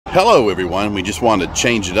Hello everyone, we just wanted to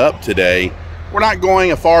change it up today. We're not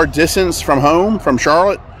going a far distance from home, from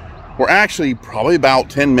Charlotte. We're actually probably about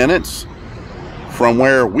 10 minutes from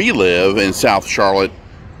where we live in South Charlotte,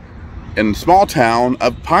 in the small town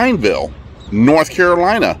of Pineville, North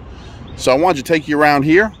Carolina. So I wanted to take you around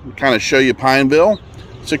here, kind of show you Pineville.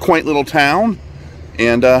 It's a quaint little town,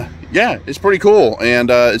 and yeah, it's pretty cool, and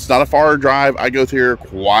it's not a far drive. I go through here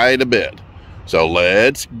quite a bit. So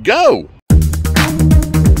let's go.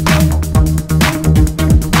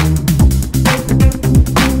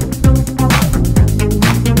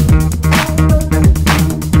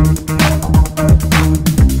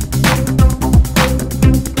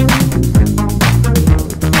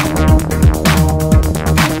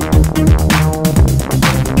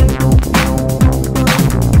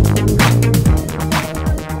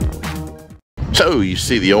 So you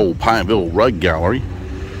see the old Pineville Rug Gallery.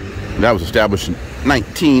 That was established in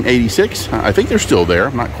 1986. I think they're still there,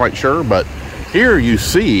 I'm not quite sure, but here you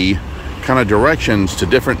see kind of directions to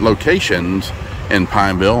different locations in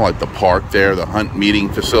Pineville, like the park there, the Hunt Meeting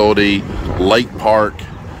Facility, Lake Park,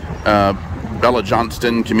 Bella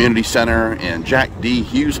Johnston Community Center, and Jack D.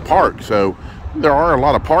 Hughes Park. So there are a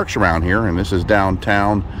lot of parks around here, and this is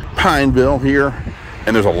downtown Pineville here,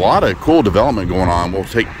 and there's a lot of cool development going on. We'll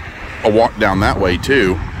take a walk down that way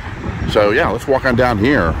too. So yeah, let's walk on down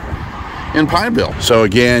here in Pineville. So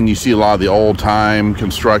again, you see a lot of the old time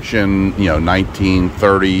construction, you know,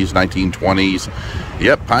 1930s, 1920s.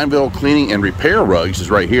 Yep, Pineville Cleaning and Repair Rugs is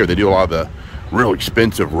right here. They do a lot of the real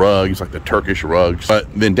expensive rugs, like the Turkish rugs.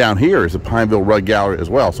 But then down here is the Pineville Rug Gallery as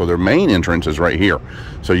well. So their main entrance is right here.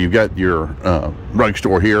 So you've got your rug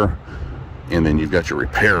store here, and then you've got your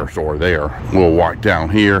repair store there. We'll walk down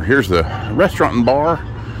here. Here's the restaurant and bar.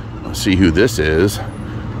 Let's see who this is.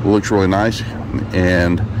 Looks really nice.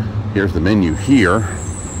 And here's the menu here.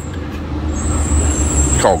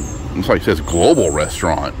 It's called, looks like it says Global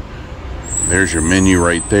Restaurant. There's your menu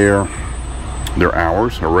right there. Their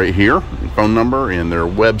hours are right here. Phone number and their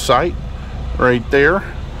website right there.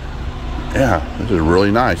 Yeah, this is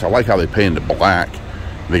really nice. I like how they painted it black.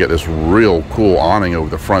 They got this real cool awning over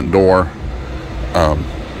the front door.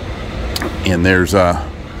 And there's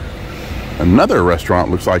another restaurant,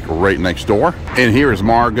 looks like right next door. And here is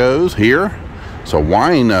Morrow's here. So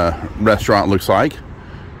wine restaurant, looks like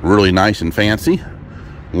really nice and fancy.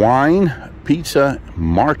 Wine, pizza,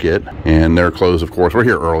 market, and they're closed, of course. We're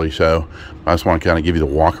here early, so I just want to kind of give you the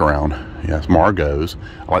walk around. Yes, Morrow's.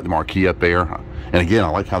 I like the marquee up there. And again, I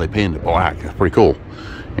like how they painted it black. It's pretty cool.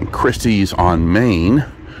 And Christie's on Main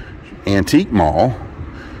Antique Mall.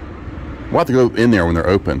 We'll have to go in there when they're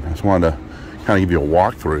open. I just wanted to kind of give you a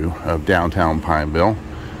walkthrough of downtown Pineville.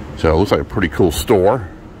 So it looks like a pretty cool store.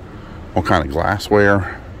 All kind of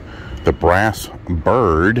glassware. The Brass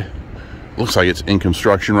Bird looks like it's in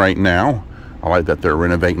construction right now. I like that they're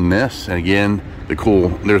renovating this. And again, the cool,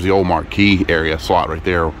 there's the old marquee area slot right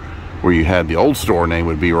there where you had the old store name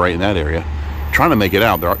would be right in that area. Trying to make it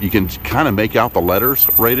out there. You can kind of make out the letters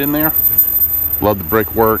right in there. Love the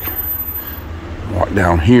brickwork. Walk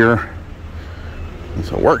down here.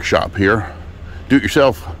 It's a workshop here.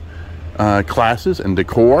 Do-it-yourself classes and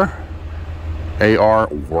decor. AR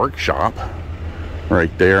workshop right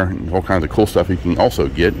there, and all kinds of cool stuff you can also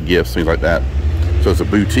get, gifts, things like that. So it's a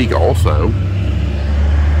boutique also.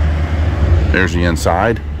 There's the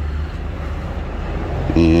inside,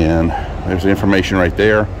 and there's the information right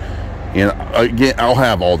there. And again, I'll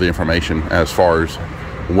have all the information as far as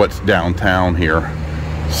what's downtown here.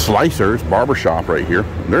 Slicers Barbershop right here,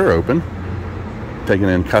 they're open, taking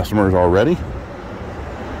in customers already.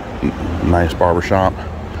 Nice barbershop.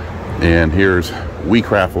 And here's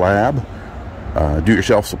WeCraft Lab,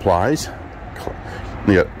 do-it-yourself supplies.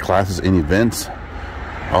 You got classes and events.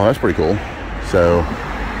 Oh, that's pretty cool. So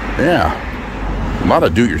yeah, a lot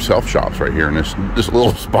of do-it-yourself shops right here in this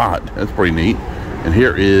little spot. That's pretty neat. And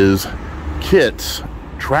here is Kit's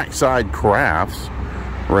Trackside Crafts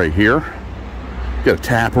right here. Got a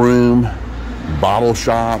tap room, bottle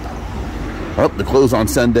shop. Oh, the close on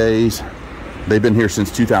Sundays. They've been here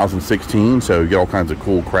since 2016, so you get all kinds of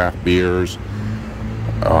cool craft beers.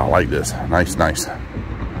 Oh, I like this. Nice, nice.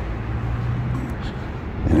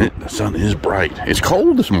 And the sun is bright. It's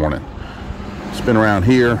cold this morning. Spin around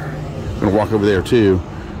here. I'm gonna walk over there too.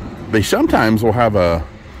 They sometimes will have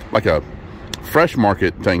like a fresh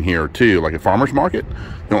market thing here too, like a farmer's market.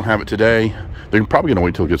 They don't have it today. They're probably gonna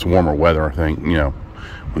wait till it gets warmer weather, I think, you know,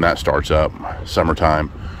 when that starts up,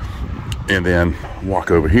 summertime. And then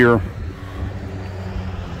walk over here.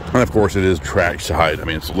 And of course it is trackside. I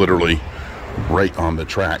mean, it's literally right on the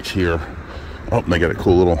tracks here. Oh, they got a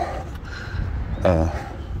cool little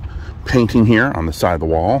painting here on the side of the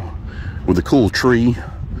wall with a cool tree.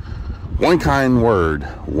 One kind word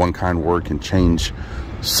can change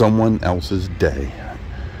someone else's day.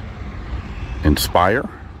 Inspire,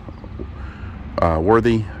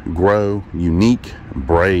 worthy, grow, unique,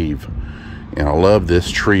 brave. And I love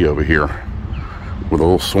this tree over here with a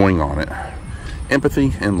little swing on it.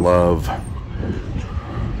 Empathy and love.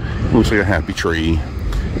 Looks like a happy tree.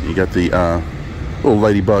 You got the little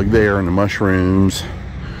ladybug there and the mushrooms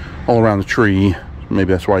all around the tree.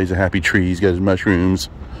 Maybe that's why he's a happy tree. He's got his mushrooms.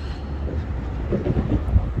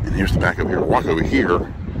 And here's the back over here. Walk over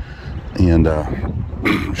here and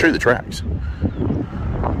show you the tracks.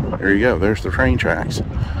 There you go. There's the train tracks.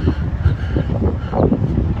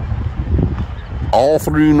 All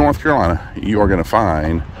through North Carolina, you are going to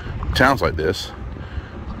find towns like this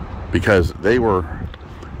because they were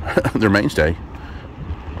their mainstay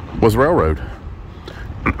was railroad.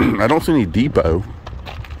 I don't see any depot.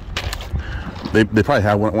 They probably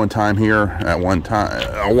had one at one time here at one time.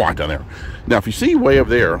 I'll walk down there. Now, if you see way up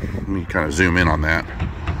there, let me kind of zoom in on that.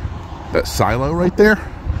 That silo right there,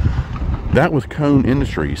 that was Cone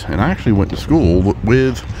Industries, and I actually went to school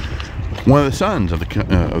with one of the sons of the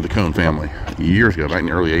Cone family years ago, back in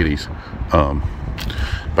the early '80s.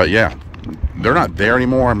 But yeah, they're not there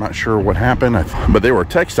anymore. I'm not sure what happened, but they were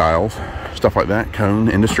textiles, stuff like that, Cone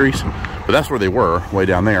Industries. But that's where they were, way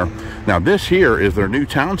down there. Now this here is their new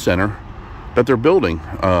town center that they're building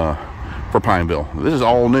for Pineville. This is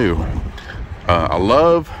all new. I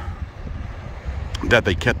love that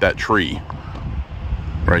they kept that tree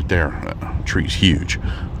right there. That tree's huge.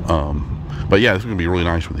 But yeah, this is gonna be really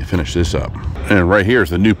nice when they finish this up. And right here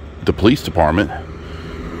is the police department.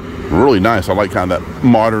 Really nice. I like kind of that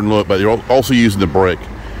modern look, but they're also using the brick,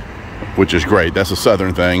 which is great. That's a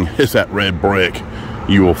southern thing. It's that red brick.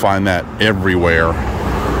 You will find that everywhere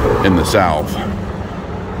in the South.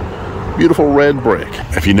 Beautiful red brick.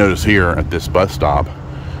 If you notice here at this bus stop,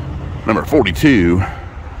 number 42,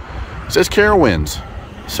 it says Carowinds.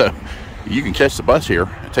 So you can catch the bus here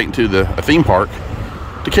and take it to a theme park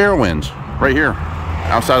to Carowinds, right here,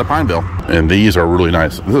 outside of Pineville. And these are really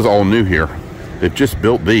nice. This is all new here. They've just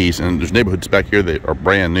built these, and there's neighborhoods back here that are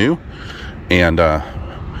brand new. And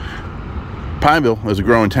Pineville is a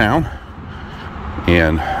growing town,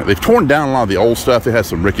 and they've torn down a lot of the old stuff. They had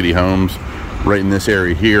some rickety homes right in this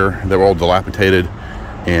area here. They're all dilapidated,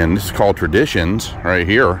 and this is called Traditions right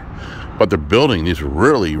here. But they're building these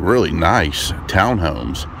really, really nice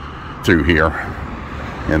townhomes through here.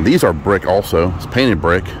 And these are brick also. It's painted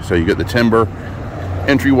brick, so you get the timber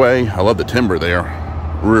entryway. I love the timber there.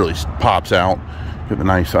 Really pops out. Get the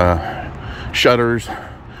nice shutters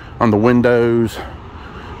on the windows.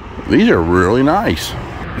 These are really nice.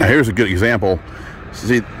 Now here's a good example.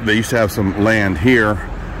 See, they used to have some land here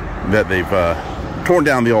that they've torn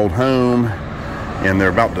down the old home, and they're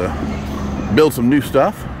about to build some new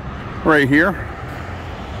stuff right here.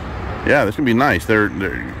 Yeah, this can be nice. They're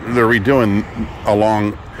redoing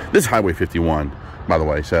along this is Highway 51, by the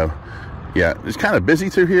way. So yeah, it's kind of busy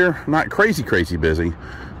through here. Not crazy busy,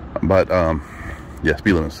 but yeah,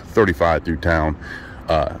 speed limit's 35 through town.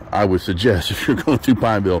 I would suggest if you're going to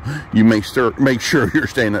Pineville, you make sure you're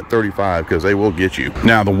staying at 35, because they will get you.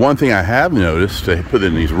 Now, the one thing I have noticed, they put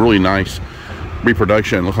in these really nice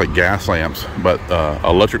reproduction, looks like gas lamps, but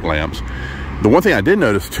electric lamps. The one thing I did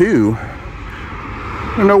notice too,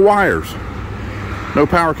 there are no wires, no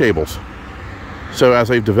power cables. So as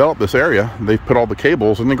they've developed this area, they've put all the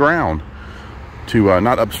cables in the ground to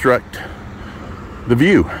not obstruct the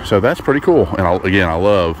view. So that's pretty cool. And again, I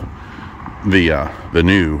love the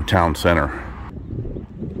new town center.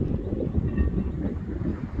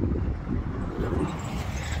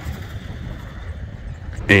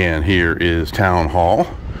 And here is Town Hall,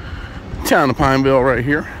 town of Pineville, right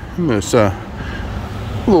here in this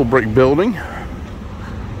little brick building.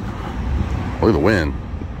 Look at the wind,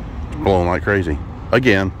 it's blowing like crazy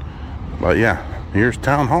again. But yeah, here's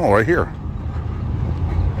Town Hall right here.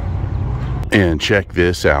 And check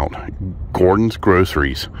this out, Gordon's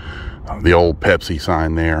Groceries, the old Pepsi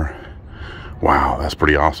sign there. Wow, that's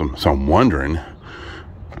pretty awesome. So I'm wondering,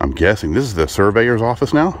 I'm guessing this is the surveyor's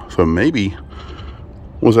office now. So maybe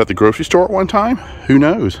was that the grocery store at one time? Who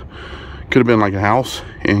knows? Could have been like a house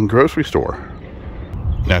and grocery store.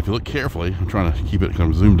 Now, if you look carefully, I'm trying to keep it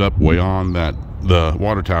kind of zoomed up way on the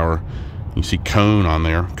water tower. You see Cone on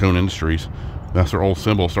there, Cone Industries. That's their old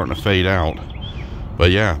symbol starting to fade out.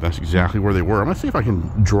 But yeah, that's exactly where they were. I'm gonna see if I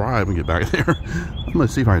can drive and get back there. I'm gonna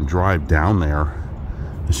see if I can drive down there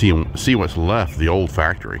and see what's left, the old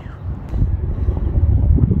factory.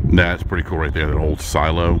 That's pretty cool right there, that old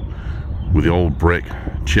silo with the old brick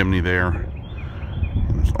chimney there.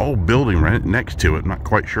 And old building right next to it. I'm not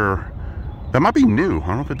quite sure. That might be new. I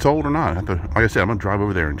don't know if it's old or not. Like I said, I'm gonna drive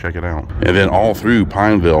over there and check it out. And then all through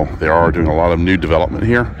Pineville, they are doing a lot of new development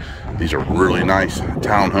here. These are really nice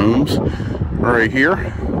townhomes right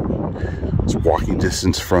here. It's walking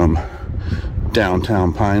distance from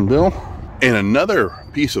downtown Pineville. And another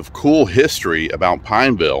piece of cool history about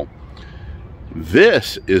Pineville,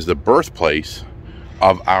 this is the birthplace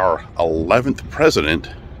of our 11th president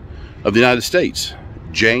of the United States,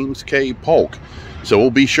 James K. Polk. So we'll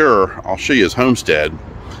be sure, I'll show you his homestead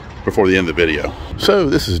before the end of the video. So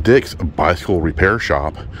this is Dick's bicycle repair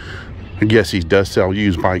shop. I guess he does sell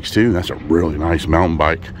used bikes too. That's a really nice mountain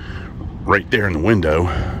bike right there in the window.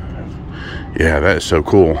 Yeah, that is so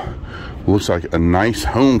cool. Looks like a nice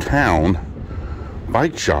hometown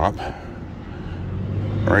bike shop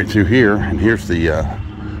right through here. And here's the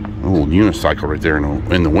little unicycle right there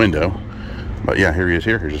in the window. But yeah, here he is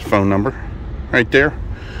here. Here's his phone number right there.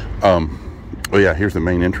 Oh yeah, here's the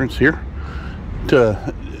main entrance here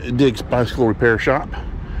to Dick's Bicycle Repair Shop.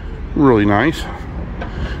 Really nice.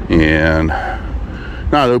 And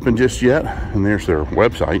not open just yet. And there's their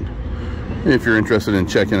website if you're interested in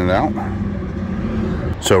checking it out.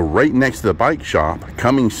 So right next to the bike shop,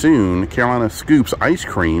 coming soon, Carolina Scoops Ice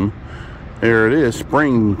Cream. There it is,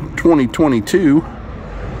 spring 2022.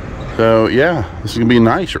 So yeah, this is gonna be a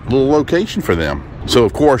nice little location for them. So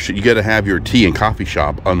of course, you gotta have your tea and coffee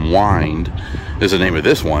shop. Unwind is the name of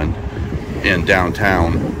this one in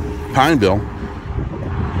downtown Pineville.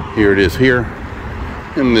 Here it is here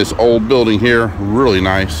in this old building here, really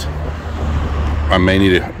nice. I may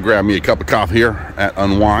need to grab me a cup of coffee here at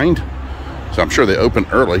Unwind. So I'm sure they open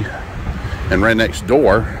early. And right next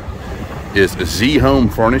door is Z Home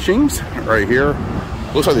Furnishings right here.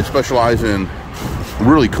 Looks like they specialize in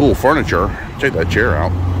really cool furniture. Check that chair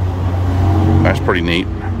out. That's pretty neat.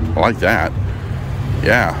 I like that.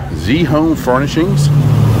 Yeah, Z Home Furnishings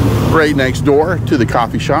right next door to the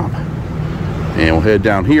coffee shop. And we'll head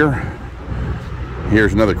down here.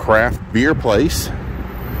 Here's another craft beer place,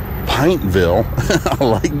 Pineville. I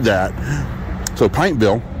like that. So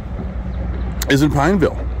Pineville is in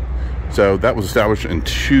Pineville. So that was established in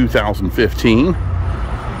 2015.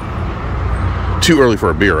 Too early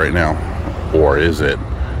for a beer right now, or is it?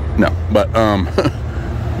 No, but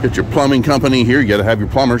get your plumbing company here. You got to have your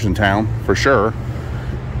plumbers in town for sure.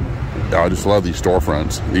 I just love these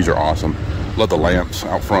storefronts. These are awesome. Love the lamps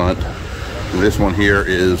out front. This one here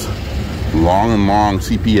is long and long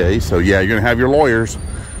CPA. So yeah, you're gonna have your lawyers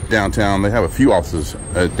downtown. They have a few offices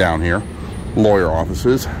down here, lawyer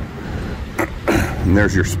offices. And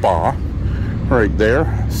there's your spa right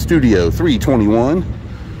there, Studio 321.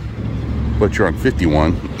 But you're on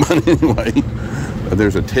 51. But anyway,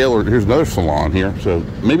 there's a tailored. Here's another salon here. So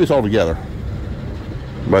maybe it's all together.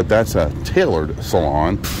 But that's a tailored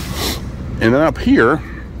salon. And then up here,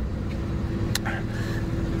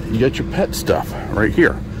 you got your pet stuff right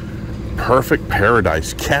here. Perfect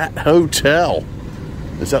Paradise Cat Hotel.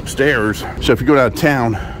 It's upstairs. So if you go out of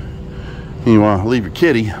town and you want to leave your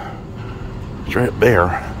kitty, it's right up there.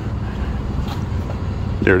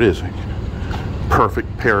 There it is.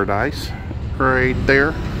 Perfect Paradise right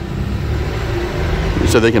there.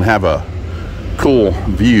 So they can have a cool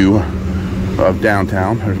view of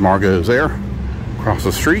downtown. There's Margot's there. Across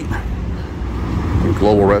the street.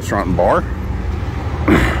 Global Restaurant and Bar.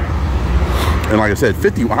 And like I said,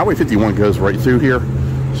 Highway 51 goes right through here.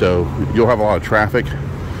 So you'll have a lot of traffic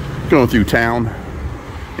going through town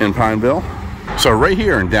in Pineville. So right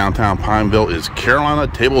here in downtown Pineville is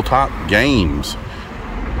Carolina Tabletop Games.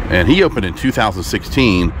 And he opened in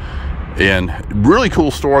 2016. And really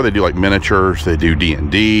cool store. They do like miniatures. They do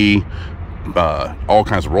D&D. All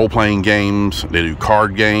kinds of role-playing games. They do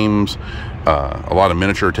card games. A lot of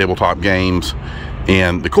miniature tabletop games.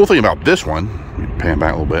 And the cool thing about this one, pan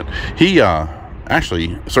back a little bit, he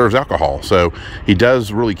actually serves alcohol. So he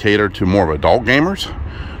does really cater to more of adult gamers.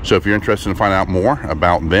 So if you're interested in finding out more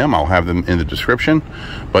about them, I'll have them in the description.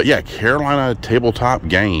 But yeah, Carolina Tabletop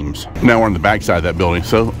Games. Now we're on the back side of that building.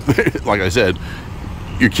 So like I said,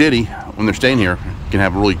 your kitty, when they're staying here, can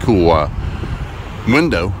have a really cool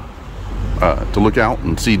window to look out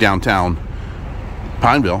and see downtown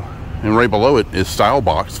Pineville. And right below it is Style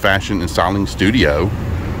Box Fashion and Styling Studio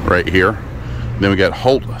right here. Then we got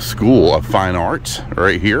Holt School of Fine Arts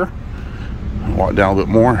right here. Walk down a bit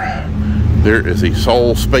more. There is a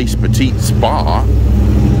Soul Space Petite Spa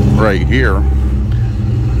right here,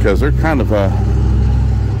 because they're kind of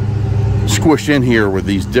squished in here with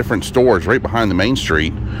these different stores right behind the main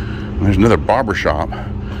street. And there's another barber shop.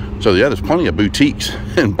 So yeah, there's plenty of boutiques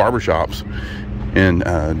and barbershops in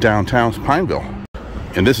downtown Pineville.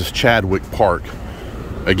 And this is Chadwick Park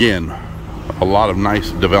again, a lot of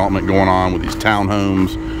nice development going on with these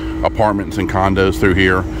townhomes, apartments, and condos through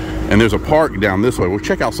here. And there's a park down this way. We'll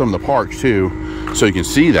check out some of the parks too, so you can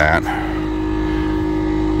see that.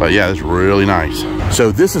 But yeah, it's really nice.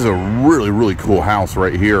 So this is a really cool house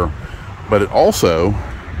right here. But it also,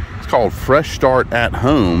 it's called Fresh Start at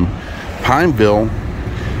Home, Pineville.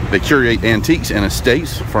 They curate antiques and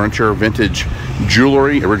estates, furniture, vintage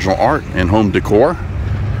jewelry, original art, and home decor.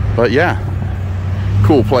 But yeah,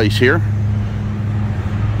 cool place here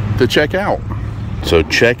to check out. So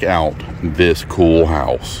check out this cool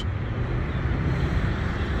house.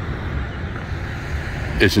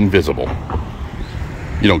 It's invisible.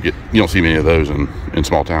 You don't see many of those in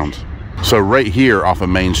small towns. So right here off of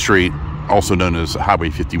Main Street, also known as Highway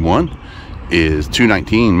 51, is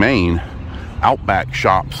 219 Main. Outback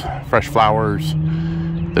Shops, Fresh Flowers,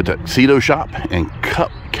 the Tuxedo Shop, and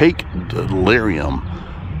Cupcake Delirium,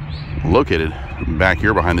 located back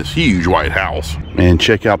here behind this huge white house. And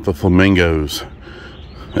check out the flamingos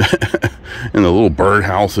and the little bird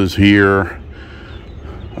houses here.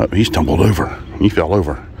 Oh, he's tumbled over. He fell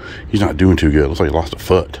over. He's not doing too good. Looks like he lost a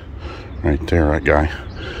foot right there, that guy.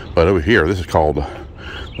 But over here, this is called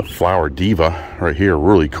the Flower Diva right here.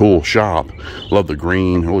 Really cool shop. Love the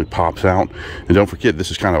green. It really pops out. And don't forget, this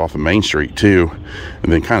is kind of off of Main Street too.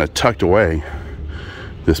 And then kind of tucked away,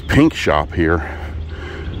 this pink shop here.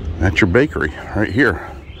 That's your bakery right here.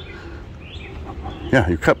 Yeah,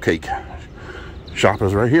 your cupcake shop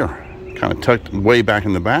is right here. Kind of tucked way back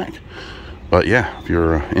in the back. But yeah, if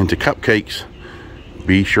you're into cupcakes,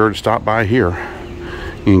 be sure to stop by here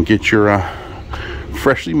and get your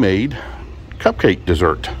freshly made cupcake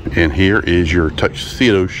dessert. And here is your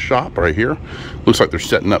Tuxedo Shop right here. Looks like they're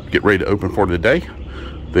setting up, get ready to open for today.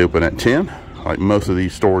 They open at 10, like most of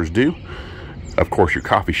these stores do. Of course, your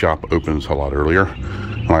coffee shop opens a lot earlier.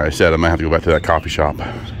 Like I said, I might have to go back to that coffee shop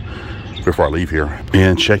before I leave here.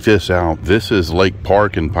 And check this out. This is Lake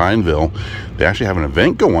Park in Pineville. They actually have an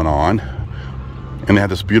event going on, and they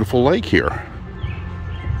have this beautiful lake here.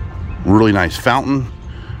 Really nice fountain.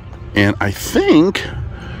 And I think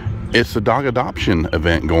it's the dog adoption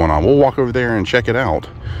event going on. We'll walk over there and check it out.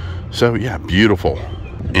 So yeah, beautiful.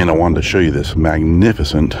 And I wanted to show you this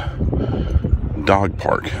magnificent dog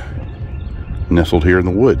park nestled here in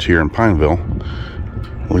the woods here in Pineville.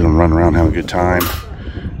 We're gonna run around, have a good time.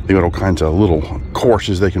 They got all kinds of little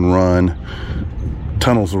courses they can run,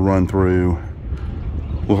 tunnels to run through.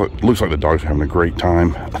 Looks like the dogs are having a great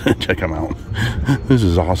time. Check them out. This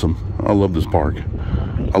is awesome. I love this park.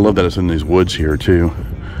 I love that it's in these woods here too.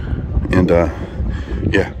 And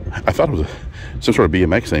yeah, I thought it was some sort of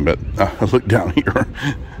BMX thing, but I looked down here.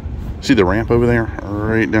 See the ramp over there?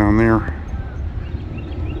 Right down there.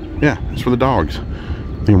 Yeah, it's for the dogs.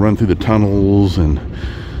 They can run through the tunnels and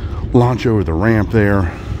launch over the ramp there.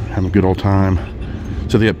 Have a good old time.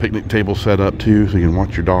 So they have picnic tables set up too, so you can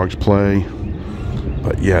watch your dogs play.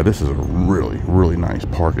 But yeah, this is a really nice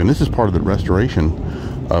park. And this is part of the restoration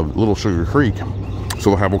of Little Sugar Creek. So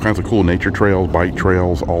they'll have all kinds of cool nature trails, bike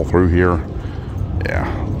trails all through here.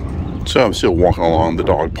 Yeah. So I'm still walking along the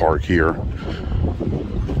dog park here.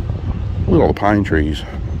 Look at all the pine trees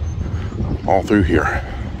all through here.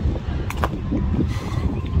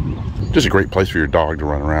 Just a great place for your dog to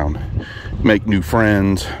run around, make new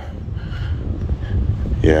friends.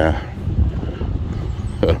 Yeah.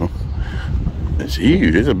 So it's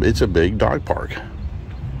huge. It's a big dog park.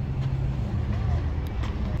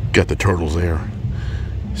 Got the turtles there,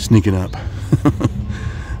 sneaking up.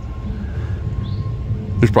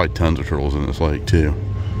 There's probably tons of turtles in this lake too.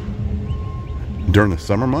 During the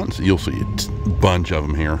summer months, you'll see a bunch of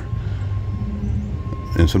them here.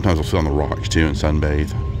 And sometimes they'll sit on the rocks too and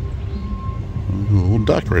sunbathe. A little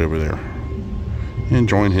duck right over there,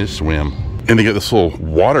 enjoying his swim. And they got this little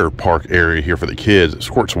water park area here for the kids. It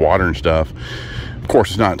squirts water and stuff. Of course,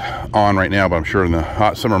 it's not on right now, but I'm sure in the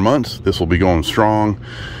hot summer months, this will be going strong.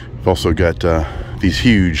 We've also got these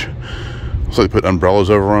huge, so they put umbrellas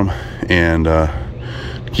over them and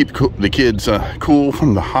keep the kids cool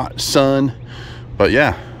from the hot sun. But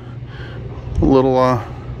yeah, a little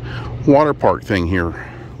water park thing here,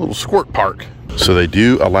 a little squirt park. So they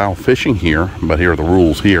do allow fishing here, but here are the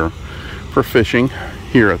rules here for fishing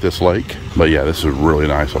here at this lake. But yeah, this is really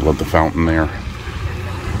nice. I love the fountain there.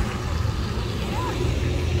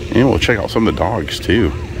 And we'll check out some of the dogs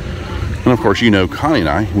too. And of course, you know, Connie and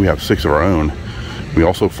I, we have 6 of our own. We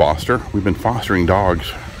also foster. We've been fostering dogs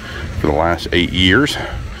for the last 8 years.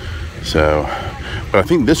 So, but I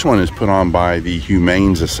think this one is put on by the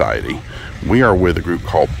Humane Society. We are with a group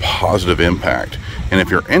called Positive Impact. And if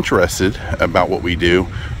you're interested about what we do,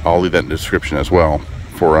 I'll leave that in the description as well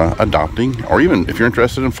for adopting, or even if you're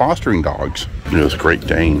interested in fostering dogs. Look at this Great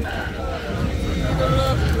Dane.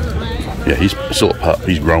 Yeah, he's still a pup.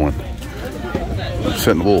 He's growing.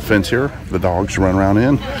 Setting a little fence here for the dogs to run around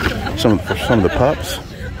in. Some of the pups.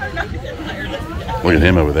 Look at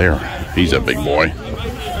him over there. He's a big boy.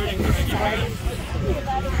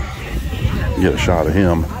 Get a shot of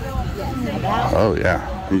him. Oh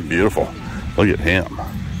yeah, he's beautiful. Look at him.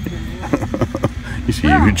 He's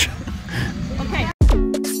huge.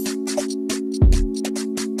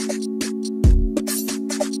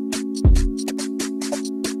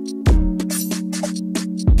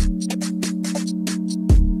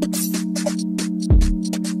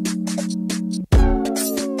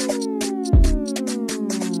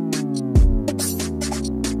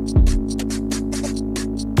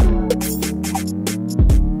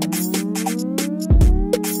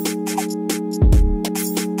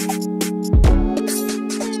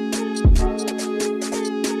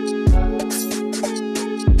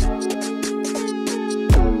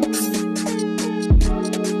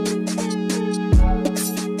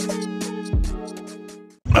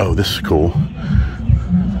 Oh, this is cool.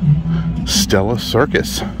 Stella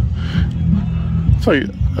Circus. It's like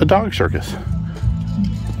a dog circus.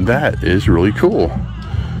 That is really cool.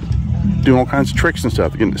 Doing all kinds of tricks and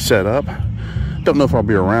stuff, getting it set up. Don't know if I'll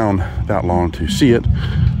be around that long to see it.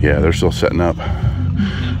 Yeah, they're still setting up.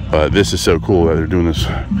 But this is so cool that they're doing this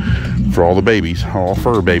for all the babies, all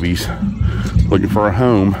fur babies, looking for a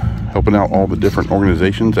home, helping out all the different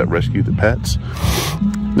organizations that rescue the pets.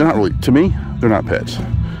 They're not really, to me, they're not pets.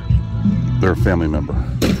 They're a family member.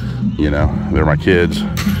 You know, they're my kids.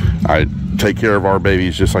 I take care of our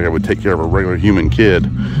babies just like I would take care of a regular human kid.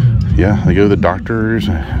 Yeah, they go to the doctors.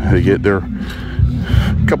 They get their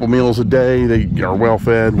couple meals a day. They are well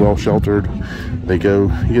fed, well sheltered. They go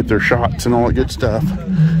get their shots and all that good stuff.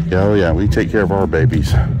 Yeah, oh yeah, we take care of our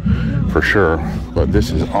babies for sure. But this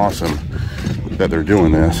is awesome that they're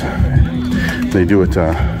doing this. They do it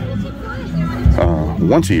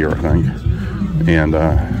once a year, I think, and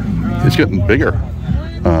it's getting bigger.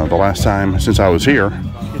 The last time since I was here.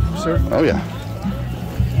 Oh yeah.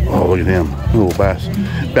 Oh, look at him, little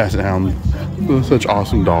basset hound. Such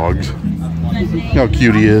awesome dogs. Look how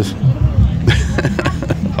cute he is.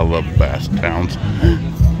 I love basset hounds.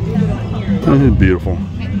 He's beautiful.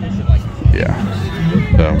 Yeah.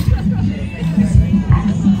 So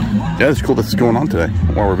yeah, it's cool that's going on today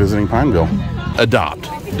while we're visiting Pineville. Adopt,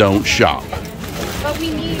 don't shop.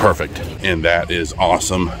 Perfect. And that is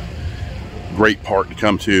awesome. Great park to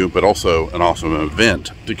come to, but also an awesome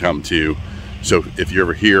event to come to. So if you're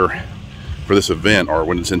ever here for this event, or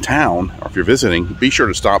when it's in town, or if you're visiting, be sure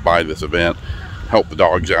to stop by this event, help the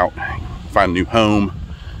dogs out, find a new home,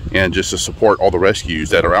 and just to support all the rescues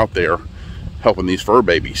that are out there helping these fur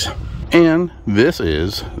babies. And this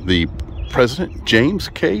is the President James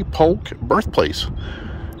K. Polk Birthplace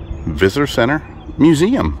Visitor Center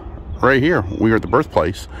Museum. Right here, we are at the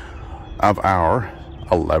birthplace of our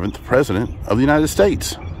 11th President of the United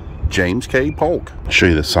States, James K. Polk. I'll show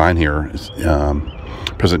you the sign here. It's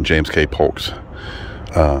President James K. Polk's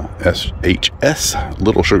SHS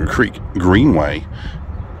Little Sugar Creek Greenway.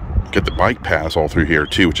 Get the bike paths all through here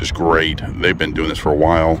too, which is great. They've been doing this for a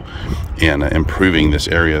while and improving this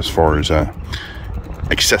area as far as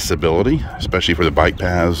accessibility, especially for the bike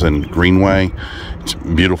paths and greenway. It's a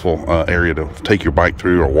beautiful area to take your bike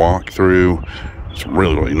through or walk through. It's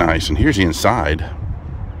really, really nice. And here's the inside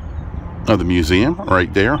of the museum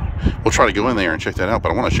right there. We'll try to go in there and check that out,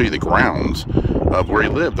 but I want to show you the grounds of where he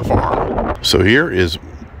lived, the farm. So here is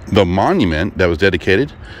the monument that was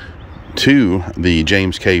dedicated to the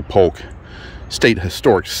James K. Polk State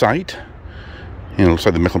Historic Site. And it looks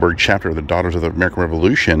like the Mecklenburg chapter of the Daughters of the American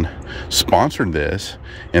Revolution sponsored this.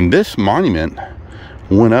 And this monument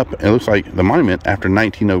went up, it looks like the monument after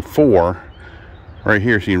 1904, right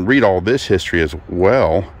here. So you can read all this history as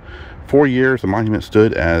well. 4 years, the monument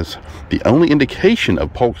stood as the only indication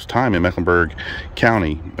of Polk's time in Mecklenburg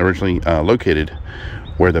County, originally located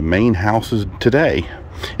where the main house is today.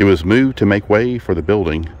 It was moved to make way for the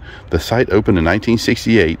building. The site opened in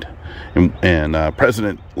 1968, and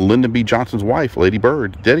President Lyndon B. Johnson's wife, Lady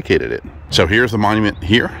Bird, dedicated it. So here's the monument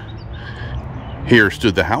here. Here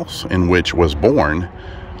stood the house in which was born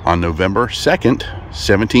on November 2nd,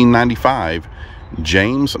 1795,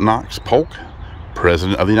 James Knox Polk,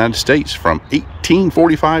 President of the United States from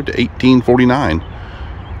 1845 to 1849.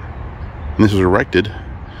 And this was erected,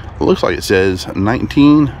 it looks like it says it's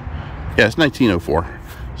 1904.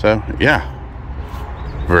 So yeah,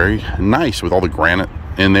 very nice with all the granite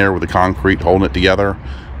in there with the concrete holding it together.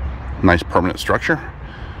 Nice permanent structure.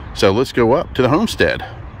 So let's go up to the homestead.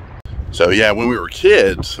 So yeah, when we were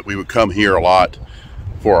kids, we would come here a lot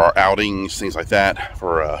for our outings, things like that,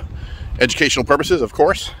 for educational purposes, of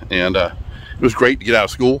course. And it was great to get out of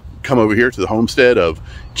school, come over here to the homestead of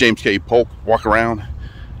James K. Polk, walk around,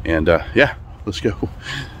 and yeah, let's go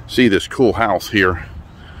see this cool house here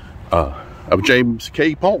of James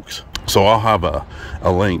K. Polk's. So I'll have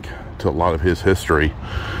a link to a lot of his history.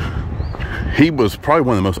 He was probably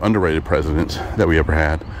one of the most underrated presidents that we ever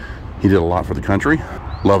had. He did a lot for the country.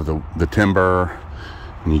 Loved the timber,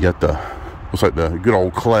 and you got the, looks like the good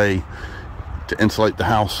old clay to insulate the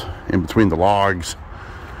house in between the logs.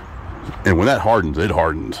 And when that hardens, it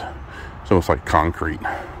hardens. So it's like concrete.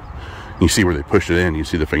 You see where they pushed it in. You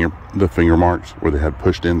see the finger marks where they had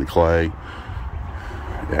pushed in the clay.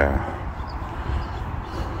 Yeah.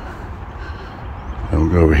 Then we'll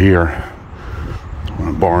go over here.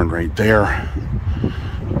 A barn right there.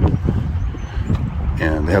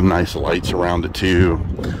 And they have nice lights around it too,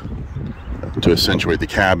 to accentuate the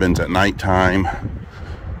cabins at nighttime.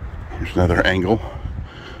 Here's another angle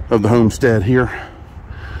of the homestead here.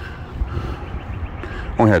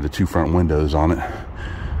 Only had the 2 front windows on it.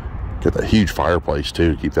 Got that huge fireplace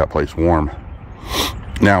too to keep that place warm.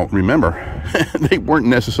 Now remember, they weren't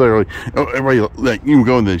necessarily, everybody, like, you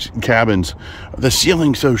go in these cabins, the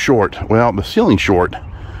ceiling's so short. Well, the ceiling's short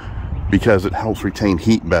because it helps retain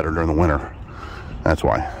heat better during the winter. That's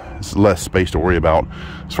why. It's less space to worry about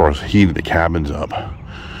as far as heating the cabins up.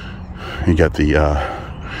 You got the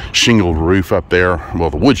shingled roof up there.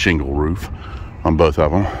 Well, the wood shingle roof on both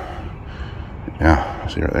of them. Yeah,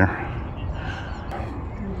 see right there.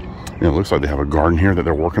 It looks like they have a garden here that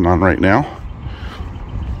they're working on right now.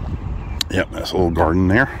 Yep, that's a little garden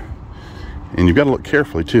there. And you've got to look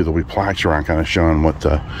carefully too. There'll be plaques around kind of showing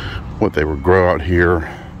what they would grow out here,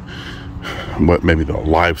 what maybe the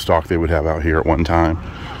livestock they would have out here at one time.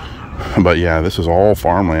 But yeah, this is all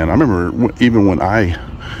farmland. I remember even when I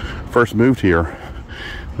first moved here,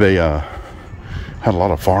 they had a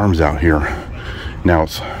lot of farms out here. Now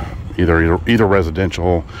it's either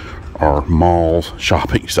residential or malls,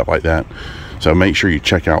 shopping, stuff like that. So make sure you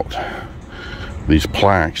check out these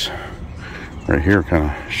plaques right here, kind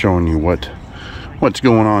of showing you what's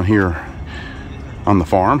going on here on the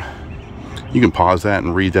farm. You can pause that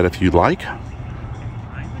and read that if you'd like.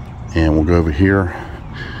 And we'll go over here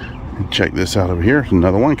and check this out over here.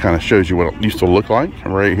 Another one kind of shows you what it used to look like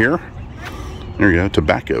right here. There you go,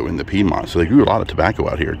 tobacco in the Piedmont. So they grew a lot of tobacco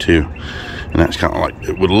out here too. And that's kind of like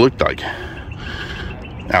it would look like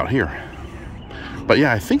out here. But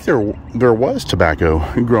yeah, I think there was tobacco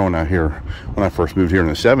growing out here when I first moved here in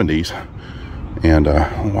the 70s. And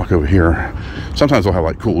I'll walk over here. Sometimes they'll have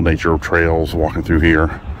like cool nature trails walking through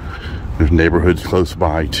here. There's neighborhoods close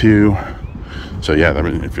by too. So yeah, I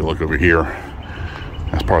mean, if you look over here,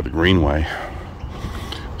 that's part of the greenway.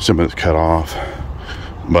 Some of it's cut off.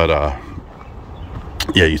 But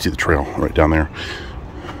yeah, you see the trail right down there.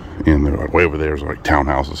 And like way over there is like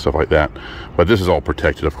townhouses and stuff like that. But this is all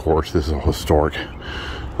protected, of course. This is a historic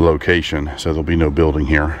location, so there'll be no building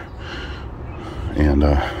here. And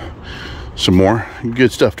some more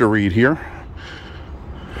good stuff to read here.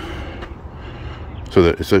 So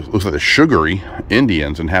that it looks like the Sugary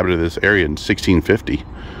Indians inhabited this area in 1650.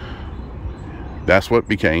 That's what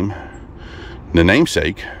became the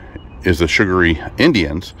namesake, is the Sugary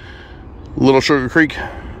Indians. Little Sugar Creek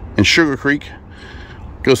and Sugar Creek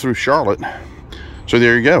goes through Charlotte. So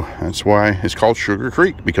there you go. That's why it's called Sugar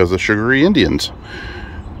Creek, because of the Sugary Indians.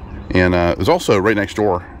 And there's also right next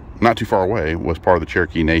door, not too far away, was part of the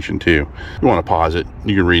Cherokee Nation too. You want to pause it,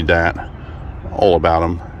 you can read that all about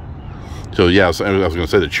them. So yeah, I was going to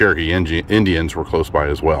say the Cherokee Indians were close by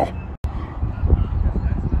as well.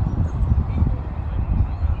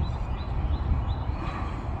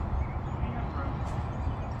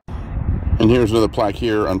 And here's another plaque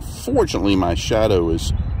here. Unfortunately, my shadow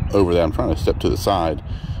is over there. I'm trying to step to the side.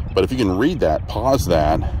 But if you can read that, pause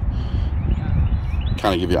that,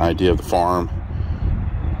 kind of give you an idea of the farm,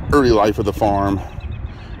 early life of the farm,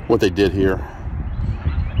 what they did here,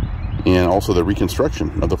 and also the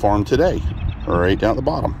reconstruction of the farm today, right down at the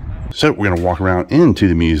bottom. So we're going to walk around into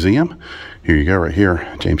the museum. Here you go, right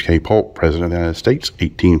here. James K. Polk, President of the United States,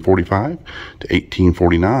 1845 to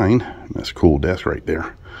 1849. That's a cool desk right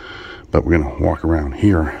there. But we're going to walk around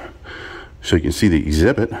here so you can see the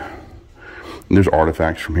exhibit. And there's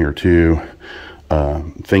artifacts from here too,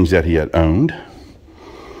 things that he had owned.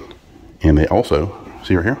 And they also,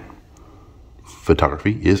 see right here,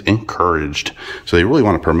 photography is encouraged. So they really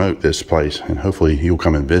want to promote this place, and hopefully you'll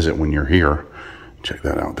come and visit when you're here. Check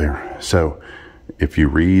that out there. So if you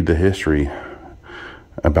read the history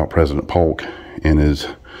about President Polk and his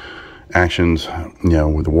actions, you know,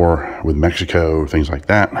 with the war with Mexico, things like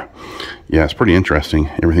that. Yeah, it's pretty interesting,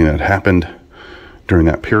 everything that happened during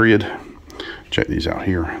that period. Check these out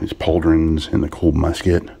here, these pauldrons and the cool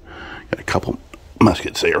musket. Got a couple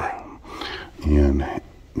muskets there. And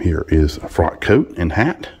here is a frock coat and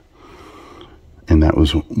hat. And that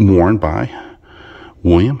was worn by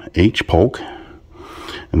William H. Polk.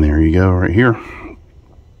 And there you go right here.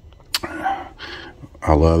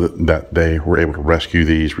 I love that they were able to rescue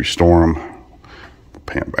these, restore them.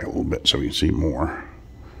 Pan back a little bit so we can see more.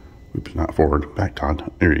 Oops, not forward. Back,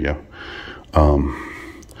 Todd. There you go.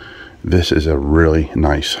 This is a really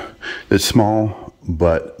nice. It's small,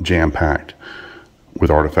 but jam-packed with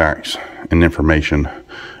artifacts and information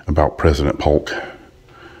about President Polk.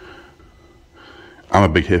 I'm a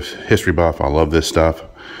big history buff. I love this stuff.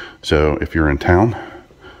 So if you're in town,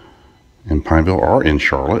 in Pineville or in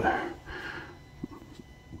Charlotte,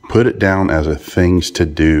 put it down as a things to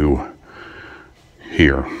do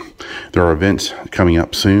here. There are events coming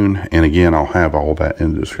up soon, and again, I'll have all that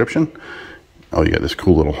in the description. Oh, you got this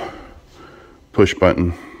cool little push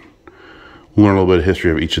button. Learn a little bit of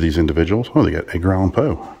history of each of these individuals. Oh, they got Edgar Allan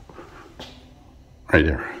Poe right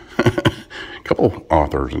there. A couple of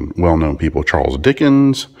authors and well-known people. Charles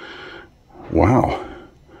Dickens. Wow.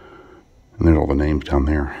 And there's all the names down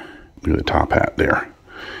there. Look at the top hat there.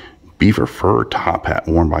 Beaver fur top hat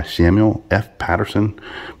worn by Samuel F. Patterson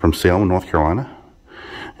from Salem, North Carolina.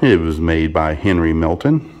 It was made by Henry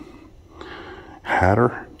Melton.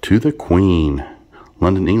 Hatter to the Queen,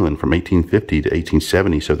 London, England, from 1850 to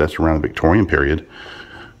 1870. So that's around the Victorian period.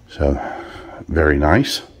 So very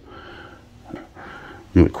nice.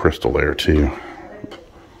 Look at the crystal there too.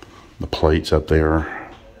 The plates up there,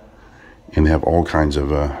 and they have all kinds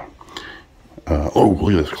of. Oh,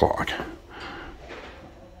 look at this clock.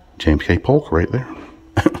 James K. Polk right there.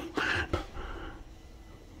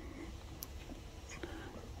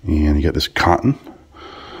 And you got this cotton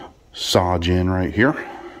saw gin right here.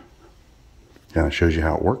 Kind of shows you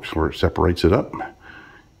how it works, where it separates it up.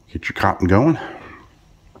 Get your cotton going.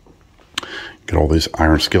 Got all these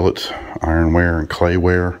iron skillets, ironware and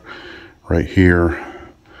clayware right here.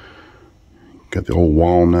 Got the old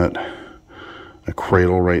walnut, a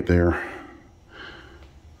cradle right there.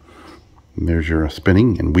 And there's your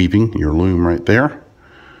spinning and weaving, your loom right there.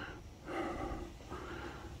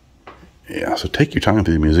 Yeah, so take your time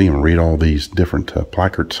through the museum and read all these different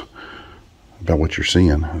placards about what you're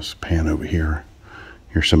seeing. Let's pan over here.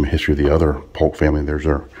 Here's some history of the other Polk family. There's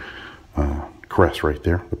our crest right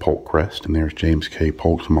there, the Polk crest. And there's James K.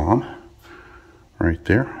 Polk's mom right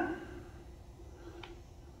there.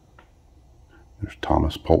 There's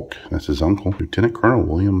Thomas Polk. That's his uncle, Lieutenant Colonel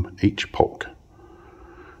William H. Polk.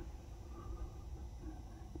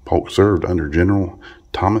 Polk served under General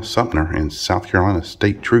Thomas Sumner and South Carolina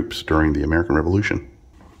state troops during the American Revolution.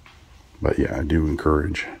 But yeah, I do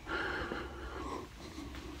encourage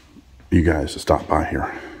you guys to stop by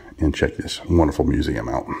here and check this wonderful museum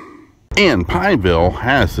out. And Pineville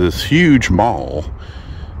has this huge mall,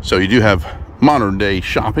 so you do have modern day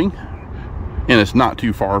shopping, and it's not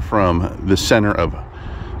too far from the center of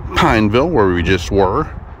Pineville where we just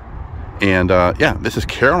were. And yeah, this is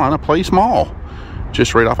Carolina Place Mall,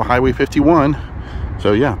 just right off of Highway 51.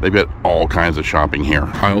 So yeah, they've got all kinds of shopping here.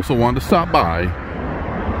 I also wanted to stop by,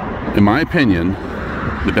 in my opinion,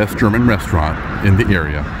 the best German restaurant in the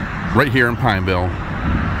area, right here in Pineville,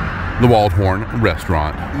 the Waldhorn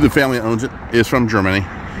Restaurant. The family that owns it is from Germany,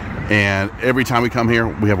 and every time we come here,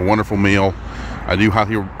 we have a wonderful meal. I do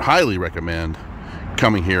highly recommend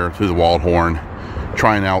coming here to the Waldhorn,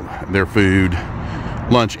 trying out their food,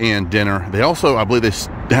 lunch and dinner. They also, I believe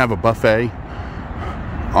they have a buffet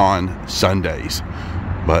on Sundays.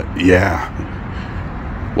 But yeah,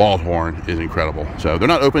 Waldhorn is incredible. So they're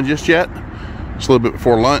not open just yet. It's a little bit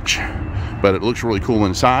before lunch, but it looks really cool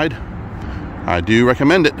inside. I do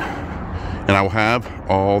recommend it, and I will have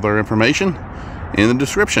all their information in the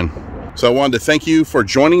description. So I wanted to thank you for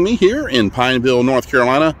joining me here in Pineville, North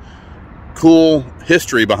Carolina. Cool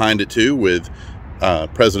history behind it too, with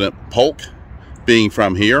President Polk being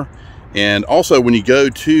from here. And also, when you go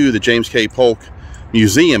to the James K. Polk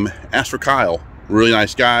Museum, ask for Kyle. Really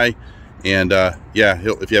nice guy. And yeah,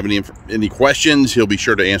 if you have any questions, he'll be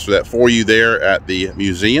sure to answer that for you there at the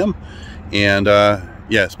museum. And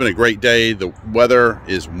yeah, it's been a great day. The weather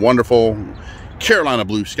is wonderful. Carolina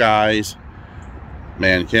blue skies.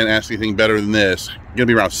 Man, can't ask anything better than this. Gonna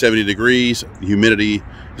be around 70 degrees. Humidity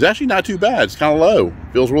is actually not too bad. It's kind of low.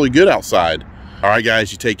 Feels really good outside. All right,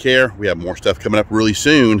 guys, you take care. We have more stuff coming up really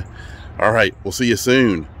soon. All right, we'll see you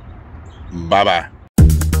soon. Bye-bye.